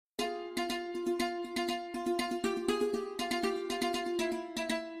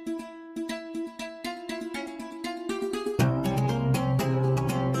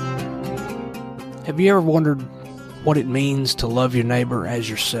Have you ever wondered what it means to love your neighbor as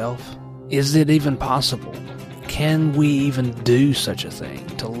yourself? Is it even possible? Can we even do such a thing,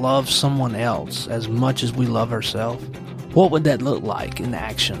 to love someone else as much as we love ourselves? What would that look like in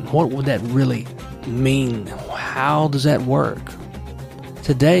action? What would that really mean? How does that work?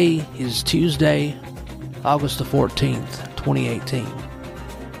 Today is Tuesday, August the 14th, 2018,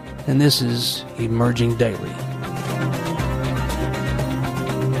 and this is Emerging Daily.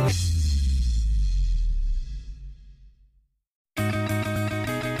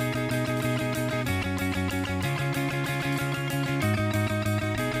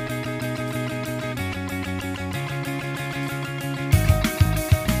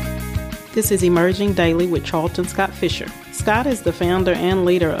 This is Emerging Daily with Charlton Scott Fisher. Scott is the founder and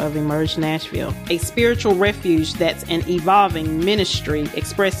leader of Emerge Nashville, a spiritual refuge that's an evolving ministry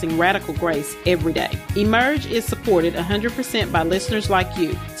expressing radical grace every day. Emerge is supported 100% by listeners like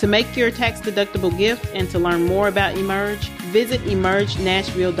you. To make your tax-deductible gift and to learn more about Emerge, visit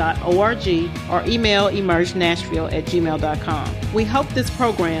emergenashville.org or email emergenashville@gmail.com. We hope this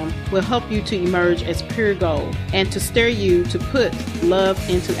program will help you to emerge as pure gold and to stir you to put love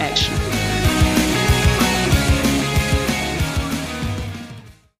into action.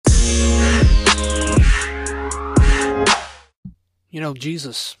 You know,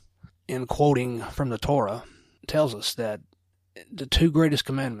 Jesus, in quoting from the Torah, tells us that the two greatest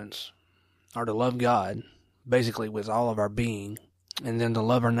commandments are to love God, basically with all of our being, and then to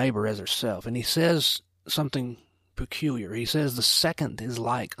love our neighbor as ourselves. And he says something peculiar. He says the second is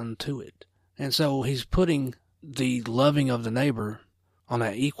like unto it. And so he's putting the loving of the neighbor on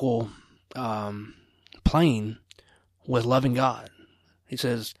an equal plane with loving God. He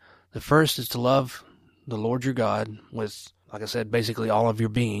says the first is to love the Lord your God with, like I said, basically all of your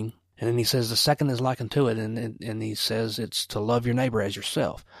being. And then he says the second is like unto it, and he says it's to love your neighbor as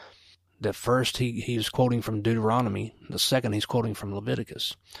yourself. The first he was quoting from Deuteronomy. The second he's quoting from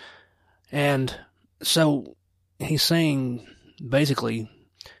Leviticus. And so he's saying basically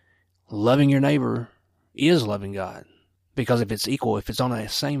loving your neighbor is loving God. Because if it's equal, if it's on the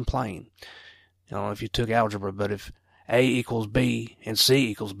same plane, I don't know if you took algebra, but if A equals B and C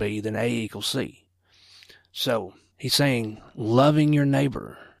equals B, then A equals C. So he's saying loving your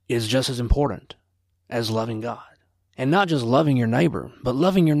neighbor is just as important as loving God. And not just loving your neighbor, but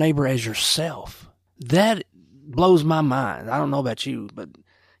loving your neighbor as yourself. That blows my mind. I don't know about you, but,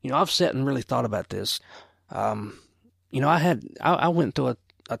 I've sat and really thought about this. I went through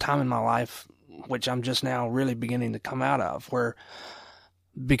a time in my life, which I'm just now really beginning to come out of, where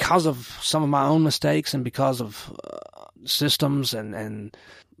because of some of my own mistakes and because of systems and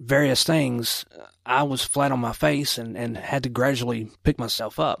various things, I was flat on my face and had to gradually pick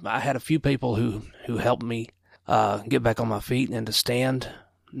myself up. I had a few people who helped me get back on my feet and to stand.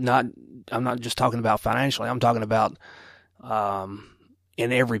 I'm not just talking about financially. I'm talking about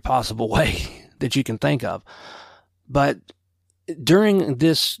in every possible way that you can think of. But during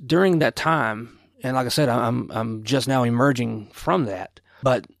that time, and like I said, I'm just now emerging from that.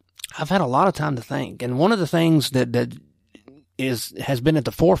 But I've had a lot of time to think, and one of the things that has been at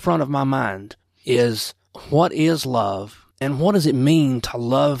the forefront of my mind is what is love, and what does it mean to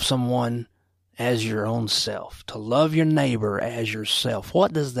love someone as your own self, to love your neighbor as yourself.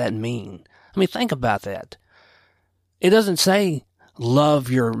 What does that mean? I mean, think about that. It doesn't say love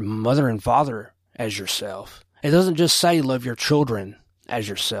your mother and father as yourself. It doesn't just say love your children as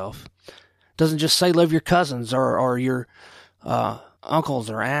yourself. It doesn't just say love your cousins or your uncles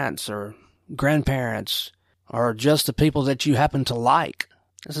or aunts or grandparents or just the people that you happen to like.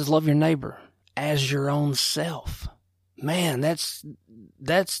 This is love your neighbor as your own self. Man, that's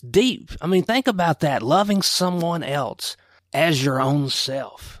deep. I mean, think about that. Loving someone else as your own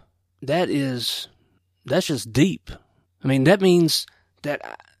self. That's just deep. I mean, that means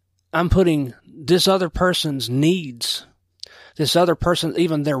that I'm putting this other person's needs, this other person,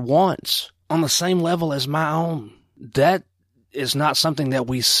 even their wants, on the same level as my own. That is not something that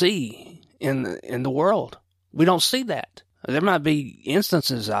we see in the world. We don't see that. There might be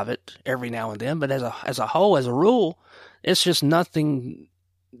instances of it every now and then, but as a whole, as a rule, it's just nothing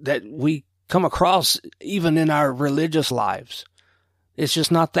that we come across even in our religious lives. It's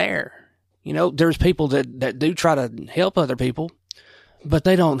just not there. There's people that do try to help other people, but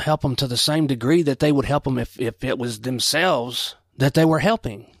they don't help them to the same degree that they would help them if it was themselves that they were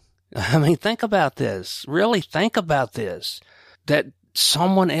helping. I mean, think about this. Really think about this. That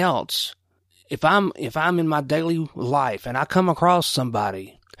someone else, if I'm in my daily life and I come across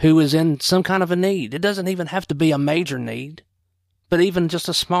somebody who is in some kind of a need, it doesn't even have to be a major need, but even just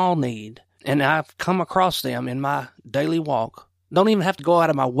a small need, and I've come across them in my daily walk, Don't even have to go out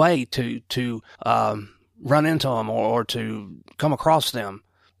of my way to run into them or to come across them.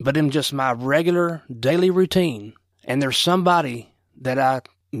 But in just my regular daily routine, and there's somebody that I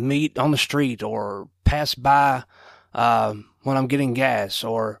meet on the street or pass by when I'm getting gas,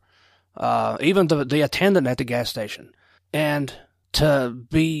 or even the attendant at the gas station, and to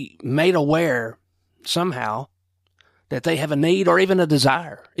be made aware somehow that they have a need or even a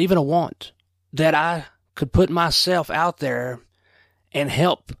desire, even a want, that I could put myself out there and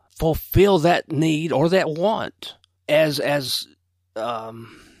help fulfill that need or that want as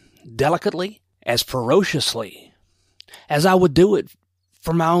delicately, as ferociously as I would do it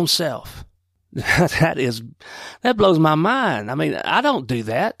for my own self. That blows my mind. I mean, I don't do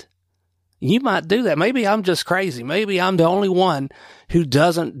that. You might do that. Maybe I'm just crazy. Maybe I'm the only one who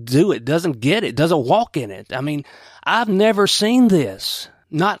doesn't do it, doesn't get it, doesn't walk in it. I mean, I've never seen this,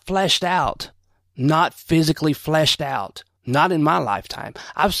 not fleshed out, not physically fleshed out, not in my lifetime.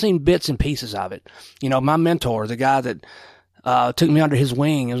 I've seen bits and pieces of it. You know, my mentor, the guy that took me under his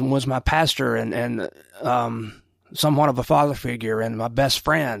wing and was my pastor and somewhat of a father figure and my best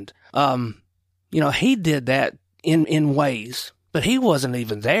friend, he did that in ways, but he wasn't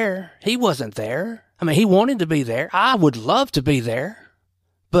even there. He wasn't there. I mean, he wanted to be there. I would love to be there,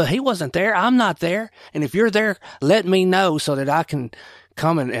 but he wasn't there. I'm not there. And if you're there, let me know so that I can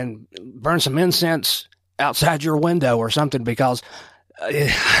come and burn some incense outside your window or something, because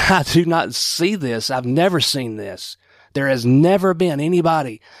I do not see this. I've never seen this. There has never been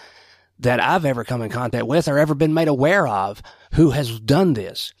anybody that I've ever come in contact with or ever been made aware of who has done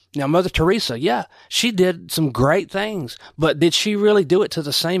this. Now, Mother Teresa, yeah, she did some great things, but did she really do it to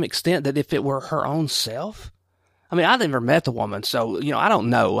the same extent that if it were her own self? I mean, I never met the woman, so, I don't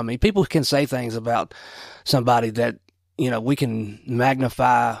know. I mean, people can say things about somebody that, we can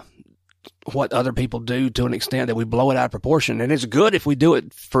magnify what other people do to an extent that we blow it out of proportion. And it's good if we do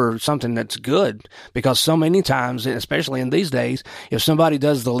it for something that's good, because so many times, especially in these days, if somebody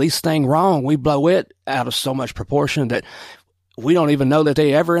does the least thing wrong, we blow it out of so much proportion that we don't even know that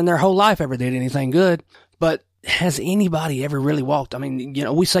they ever in their whole life ever did anything good. But has anybody ever really walked? I mean,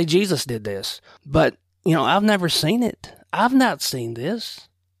 we say Jesus did this, but, I've never seen it. I've not seen this.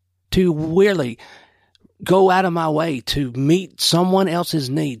 To really go out of my way to meet someone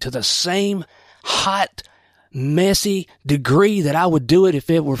else's need to the same hot, messy degree that I would do it if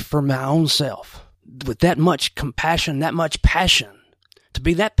it were for my own self. With that much compassion, that much passion. To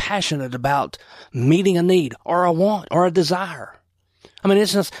be that passionate about meeting a need or a want or a desire. I mean,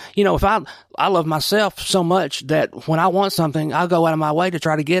 it's just, if I love myself so much that when I want something, I'll go out of my way to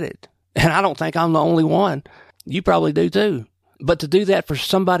try to get it. And I don't think I'm the only one. You probably do too. But to do that for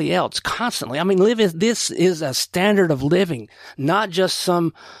somebody else constantly, I mean, this is a standard of living, not just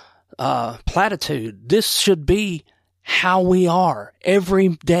some platitude. This should be how we are every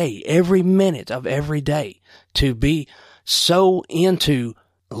day, every minute of every day, to be so into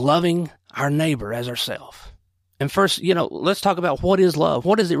loving our neighbor as ourselves. And first, let's talk about what is love.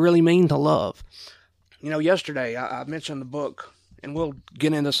 What does it really mean to love? Yesterday I mentioned the book, and we'll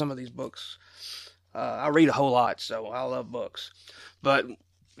get into some of these books. I read a whole lot, so I love books. But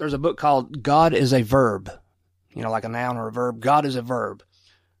there's a book called God is a Verb, like a noun or a verb. God is a verb.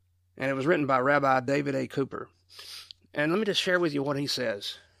 And it was written by Rabbi David A. Cooper. And let me just share with you what he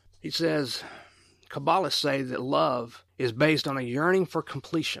says. He says, Kabbalists say that love is based on a yearning for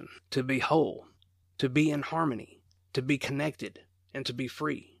completion, to be whole, to be in harmony, to be connected, and to be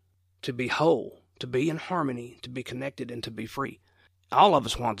free. To be whole, to be in harmony, to be connected, and to be free. All of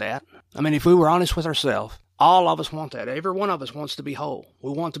us want that. I mean, if we were honest with ourselves, all of us want that. Every one of us wants to be whole.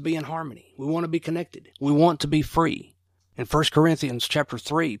 We want to be in harmony. We want to be connected. We want to be free. In 1 Corinthians chapter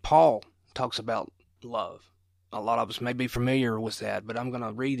 3, Paul talks about love. A lot of us may be familiar with that, but I'm going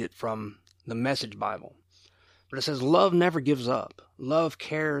to read it from the Message Bible. But it says, love never gives up. Love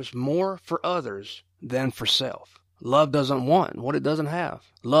cares more for others than for self. Love doesn't want what it doesn't have.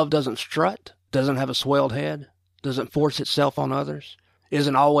 Love doesn't strut, doesn't have a swelled head, doesn't force itself on others,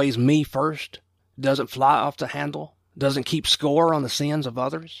 isn't always me first, doesn't fly off the handle, doesn't keep score on the sins of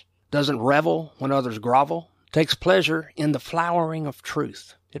others, doesn't revel when others grovel, takes pleasure in the flowering of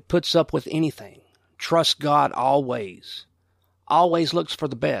truth. It puts up with anything, trusts God always looks for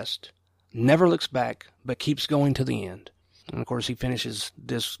the best, never looks back, but keeps going to the end. And of course he finishes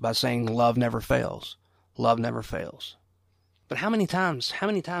this by saying love never fails. Love never fails. But how many times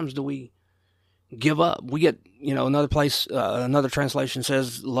do we give up? We get, another place, another translation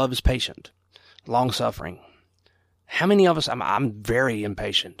says love is patient, long-suffering. How many of us, I'm very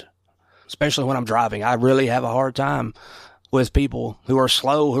impatient, especially when I'm driving. I really have a hard time with people who are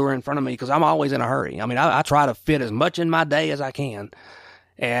slow, who are in front of me, because I'm always in a hurry. I mean, I try to fit as much in my day as I can.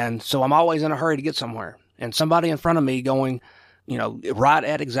 And so I'm always in a hurry to get somewhere. And somebody in front of me going, right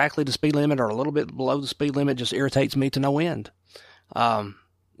at exactly the speed limit or a little bit below the speed limit just irritates me to no end. I'm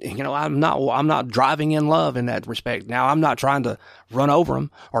not driving in love in that respect. Now, I'm not trying to run over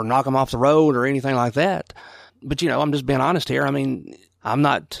them or knock them off the road or anything like that. But, I'm just being honest here. I mean, I'm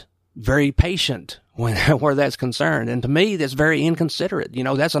not very patient where that's concerned. And to me, that's very inconsiderate.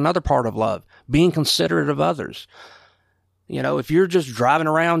 That's another part of love, being considerate of others. If you're just driving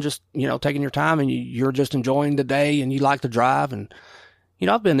around, just, taking your time and you're just enjoying the day and you like to drive and,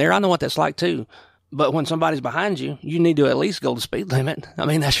 I've been there. I know what that's like too. But when somebody's behind you, you need to at least go the speed limit. I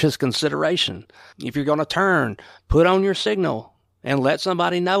mean, that's just consideration. If you're going to turn, put on your signal and let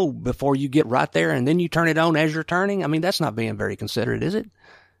somebody know before you get right there and then you turn it on as you're turning. I mean, that's not being very considerate, is it?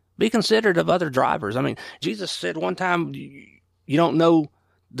 Be considerate of other drivers. I mean, Jesus said one time, you don't know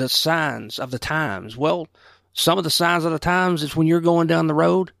the signs of the times. Well, some of the signs of the times is when you're going down the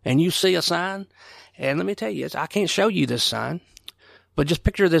road and you see a sign. And let me tell you, I can't show you this sign, but just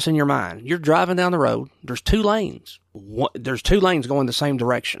picture this in your mind. You're driving down the road. There's 2 lanes. There's 2 lanes going the same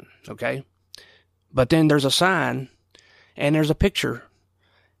direction, okay? But then there's a sign and there's a picture.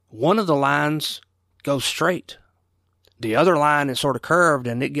 One of the lines goes straight. The other line is sort of curved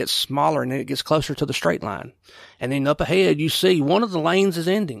and it gets smaller and it gets closer to the straight line. And then up ahead, you see one of the lanes is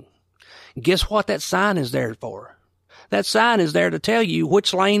ending. Guess what that sign is there for? That sign is there to tell you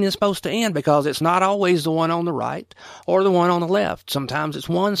which lane is supposed to end, because it's not always the one on the right or the one on the left. Sometimes it's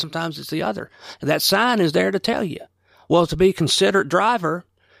one, sometimes it's the other. And that sign is there to tell you. Well, to be a considerate driver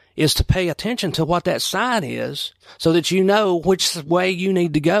is to pay attention to what that sign is so that you know which way you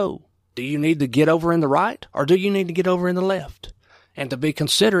need to go. Do you need to get over in the right or do you need to get over in the left? And to be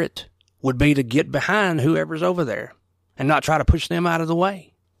considerate would be to get behind whoever's over there and not try to push them out of the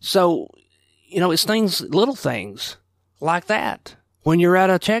way. So, it's little things like that. When you're at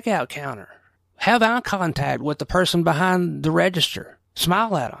a checkout counter, have eye contact with the person behind the register.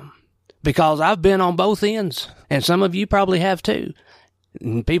 Smile at them. Because I've been on both ends, and some of you probably have too.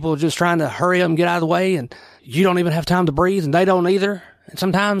 And people are just trying to hurry up and get out of the way, and you don't even have time to breathe, and they don't either. And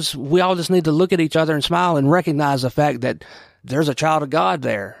sometimes we all just need to look at each other and smile and recognize the fact that there's a child of God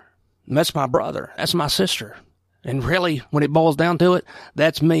there. And that's my brother. That's my sister. And really, when it boils down to it,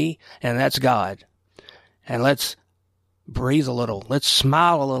 that's me and that's God. And let's breathe a little. Let's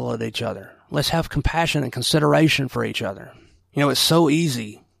smile a little at each other. Let's have compassion and consideration for each other. It's so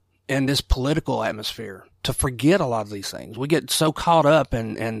easy in this political atmosphere to forget a lot of these things. We get so caught up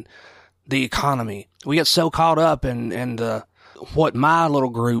in the economy. We get so caught up in what my little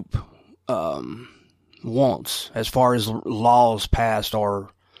group wants as far as laws passed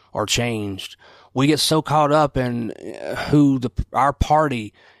or changed. We get so caught up in who our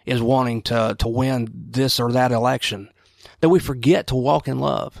party is wanting to win this or that election that we forget to walk in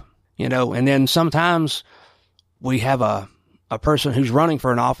love, and then sometimes we have a person who's running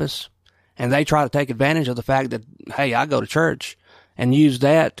for an office and they try to take advantage of the fact that, hey, I go to church, and use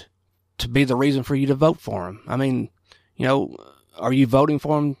that to be the reason for you to vote for him. I mean, are you voting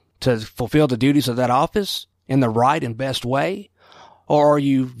for him to fulfill the duties of that office in the right and best way? Or are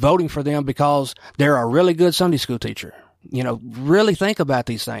you voting for them because they're a really good Sunday school teacher? Really think about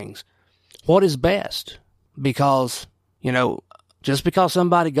these things. What is best? Because, just because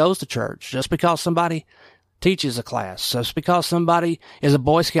somebody goes to church, just because somebody teaches a class, just because somebody is a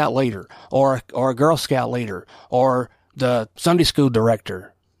Boy Scout leader or a Girl Scout leader or the Sunday school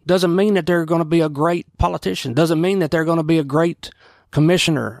director, doesn't mean that they're going to be a great politician. Doesn't mean that they're going to be a great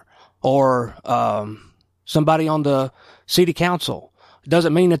commissioner or somebody on the city council.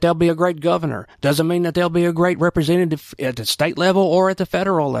 Doesn't mean that they'll be a great governor. Doesn't mean that they'll be a great representative at the state level or at the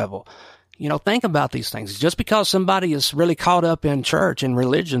federal level. Think about these things. Just because somebody is really caught up in church and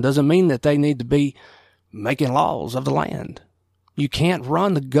religion doesn't mean that they need to be making laws of the land. You can't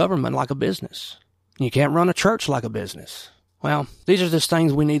run the government like a business. You can't run a church like a business. Well, these are just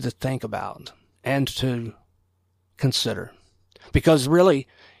things we need to think about and to consider. Because really,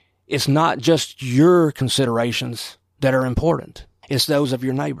 it's not just your considerations that are important. It's those of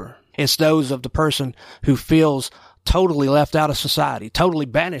your neighbor. It's those of the person who feels totally left out of society, totally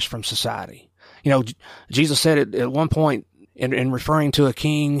banished from society. Jesus said it at one point in referring to a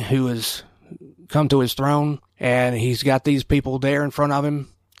king who has come to his throne, and he's got these people there in front of him,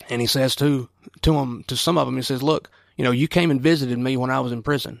 and he says to some of them, he says, look, you came and visited me when I was in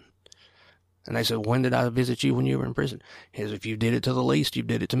prison. And they said, when did I visit you when you were in prison? He says, if you did it to the least, you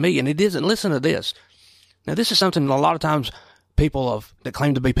did it to me. And it isn't. Listen to this. Now, this is something a lot of times people that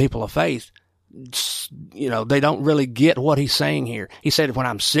claim to be people of faith, they don't really get what he's saying here. He said, when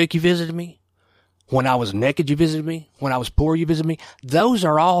I'm sick, you visited me. When I was naked, you visited me. When I was poor, you visited me. Those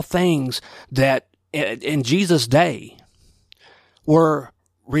are all things that in Jesus' day were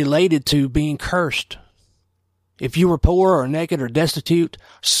related to being cursed. If you were poor or naked or destitute,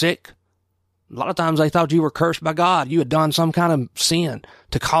 sick, a lot of times they thought you were cursed by God. You had done some kind of sin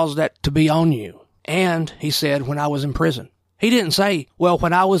to cause that to be on you. And he said, when I was in prison. He didn't say, well,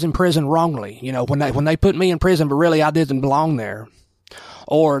 when I was in prison wrongly, when they put me in prison, but really I didn't belong there.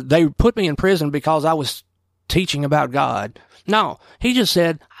 Or they put me in prison because I was teaching about God. No, he just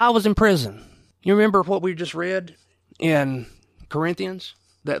said, I was in prison. You remember what we just read in Corinthians?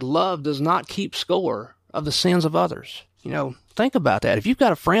 That love does not keep score of the sins of others. Think about that. If you've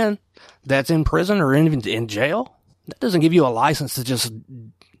got a friend that's in prison or in jail, that doesn't give you a license to just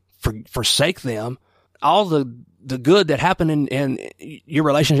forsake them. All the good that happened in your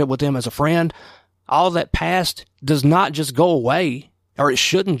relationship with them as a friend, all that past does not just go away. Or it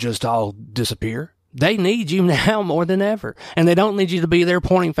shouldn't just all disappear. They need you now more than ever. And they don't need you to be there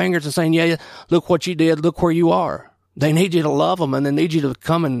pointing fingers and saying, yeah, look what you did, look where you are. They need you to love them, and they need you to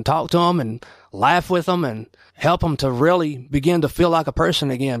come and talk to them and laugh with them and help them to really begin to feel like a person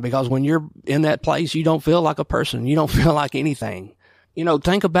again. Because when you're in that place, you don't feel like a person. You don't feel like anything.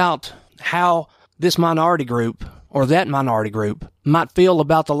 Think about how this minority group or that minority group might feel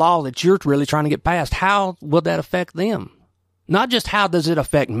about the law that you're really trying to get passed. How will that affect them? Not just how does it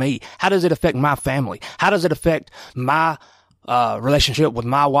affect me? How does it affect my family? How does it affect my relationship with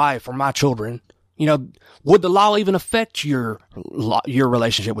my wife or my children? Would the law even affect your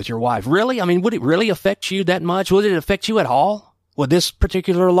relationship with your wife? Really? I mean, would it really affect you that much? Would it affect you at all? Would this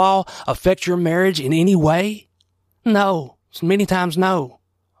particular law affect your marriage in any way? No. Many times no.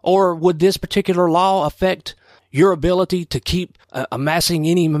 Or would this particular law affect your ability to keep amassing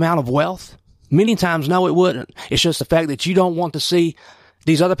any amount of wealth? Many times, no, it wouldn't. It's just the fact that you don't want to see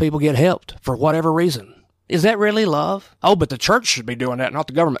these other people get helped for whatever reason. Is that really love? Oh, but the church should be doing that, not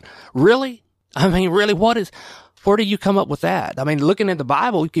the government. Really? I mean, really, where do you come up with that? I mean, looking at the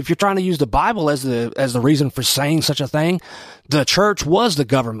Bible, if you're trying to use the Bible as the reason for saying such a thing, the church was the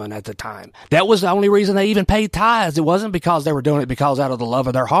government at the time. That was the only reason they even paid tithes. It wasn't because they were doing it because out of the love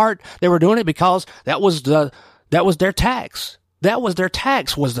of their heart. They were doing it because that was their tax. That was their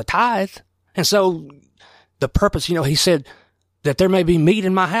tax, was the tithe. And so the purpose, he said that there may be meat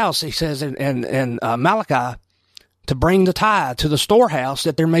in my house, he says in Malachi, to bring the tithe to the storehouse,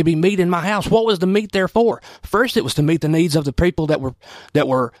 that there may be meat in my house. What was the meat there for? First, it was to meet the needs of the people that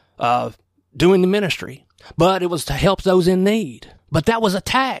were doing the ministry, but it was to help those in need. But that was a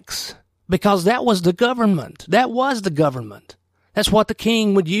tax because that was the government. That was the government. That's what the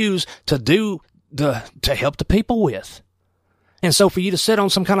king would use to help the people with. And so for you to sit on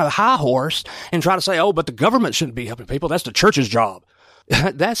some kind of high horse and try to say, oh, but the government shouldn't be helping people. That's the church's job.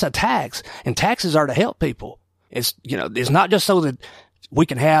 That's a tax. And taxes are to help people. It's not just so that we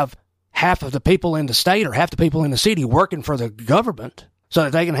can have half of the people in the state or half the people in the city working for the government so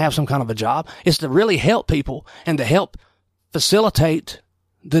that they can have some kind of a job. It's to really help people and to help facilitate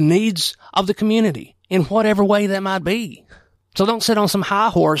the needs of the community in whatever way that might be. So don't sit on some high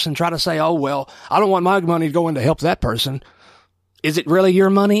horse and try to say, oh, well, I don't want my money to go in to help that person. Is it really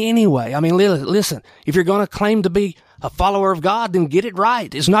your money anyway? I mean, listen, if you're going to claim to be a follower of God, then get it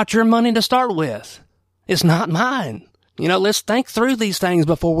right. It's not your money to start with. It's not mine. Let's think through these things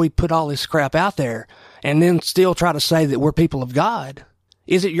before we put all this crap out there and then still try to say that we're people of God.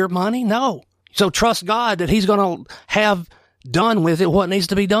 Is it your money? No. So trust God that He's going to have done with it what needs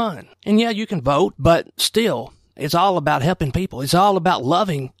to be done. And yeah, you can vote, but still, it's all about helping people. It's all about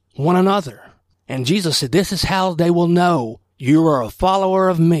loving one another. And Jesus said, this is how they will know you are a follower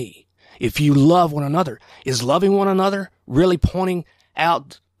of me if you love one another. Is loving one another really pointing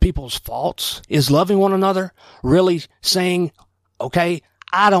out people's faults? Is loving one another really saying, okay,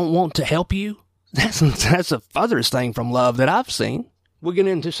 I don't want to help you? That's the furthest thing from love that I've seen. We'll get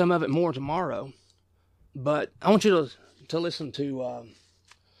into some of it more tomorrow. But I want you to listen to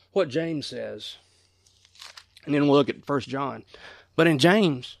what James says. And then we'll look at 1 John. But in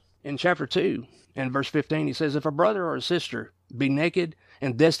James, in chapter 2, in verse 15, he says, if a brother or a sister be naked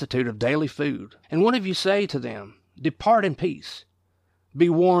and destitute of daily food, and one of you say to them, depart in peace, be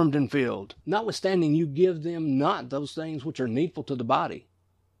warmed and filled, notwithstanding you give them not those things which are needful to the body,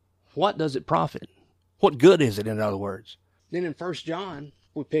 what does it profit? What good is it, in other words? Then in 1 John,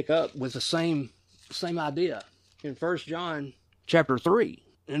 we pick up with the same idea. In 1 John chapter 3,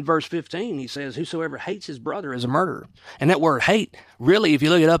 in verse 15, he says, whosoever hates his brother is a murderer. And that word hate, really, if you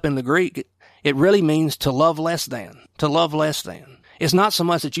look it up in the Greek, it really means to love less than. To love less than. It's not so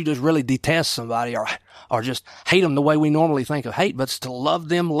much that you just really detest somebody or just hate them the way we normally think of hate, but it's to love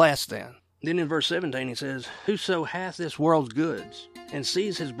them less than. Then in verse 17 he says, whoso hath this world's goods and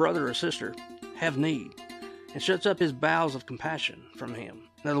sees his brother or sister have need and shuts up his bowels of compassion from him.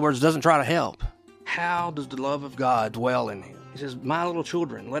 In other words, doesn't try to help. How does the love of God dwell in him? He says, my little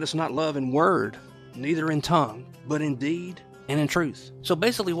children, let us not love in word, neither in tongue, but in deed and in truth. So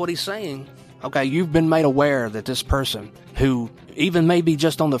basically what he's saying, okay, you've been made aware that this person who even maybe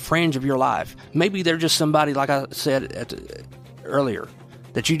just on the fringe of your life, maybe they're just somebody, like I said earlier,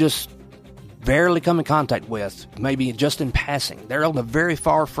 that you just barely come in contact with, maybe just in passing. They're on the very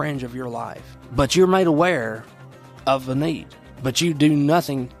far fringe of your life. But you're made aware of a need. But you do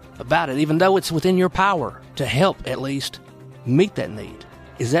nothing about it, even though it's within your power to help at least meet that need.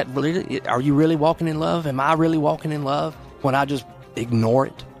 Is that really, are you really walking in love? Am I really walking in love when I just ignore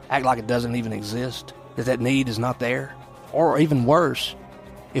it, act like it doesn't even exist, that need is not there? Or even worse,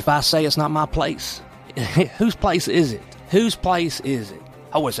 if I say it's not my place, whose place is it? Whose place is it?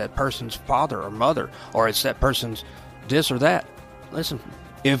 Oh, it's that person's father or mother, or it's that person's this or that. Listen,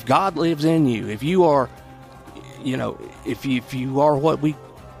 if God lives in you, if you are, if you are what we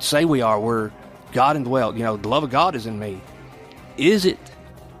say we are, we're God indwelt, the love of God is in me. Is it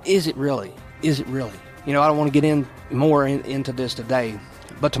really? Is it really? I don't want to get into this today,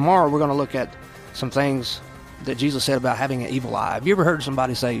 but tomorrow we're going to look at some things that Jesus said about having an evil eye. Have you ever heard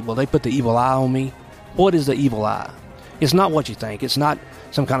somebody say, well, they put the evil eye on me? What is the evil eye? It's not what you think. It's not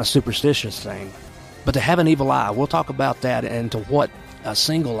some kind of superstitious thing. But to have an evil eye, we'll talk about that and to what a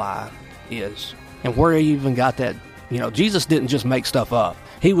single eye is and where he even got that. Jesus didn't just make stuff up.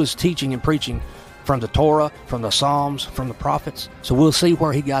 He was teaching and preaching from the Torah, from the Psalms, from the prophets. So we'll see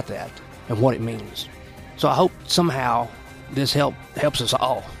where he got that and what it means. So I hope somehow this helps us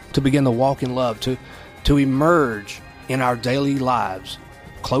all to begin to walk in love, to emerge in our daily lives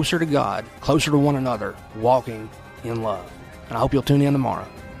closer to God, closer to one another, walking in love. And I hope you'll tune in tomorrow.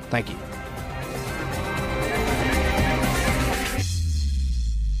 Thank you.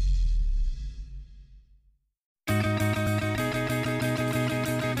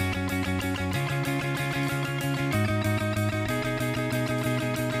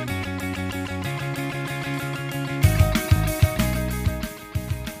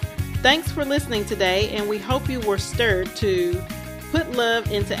 Thanks for listening today, and we hope you were stirred to put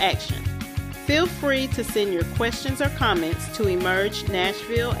love into action. Feel free to send your questions or comments to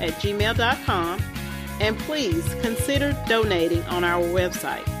emergenashville@gmail.com, and please consider donating on our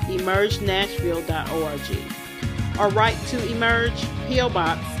website, emergenashville.org, or write to Emerge, P.O.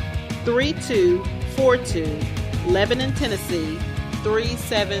 Box 3242, Lebanon, Tennessee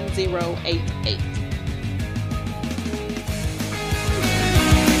 37088.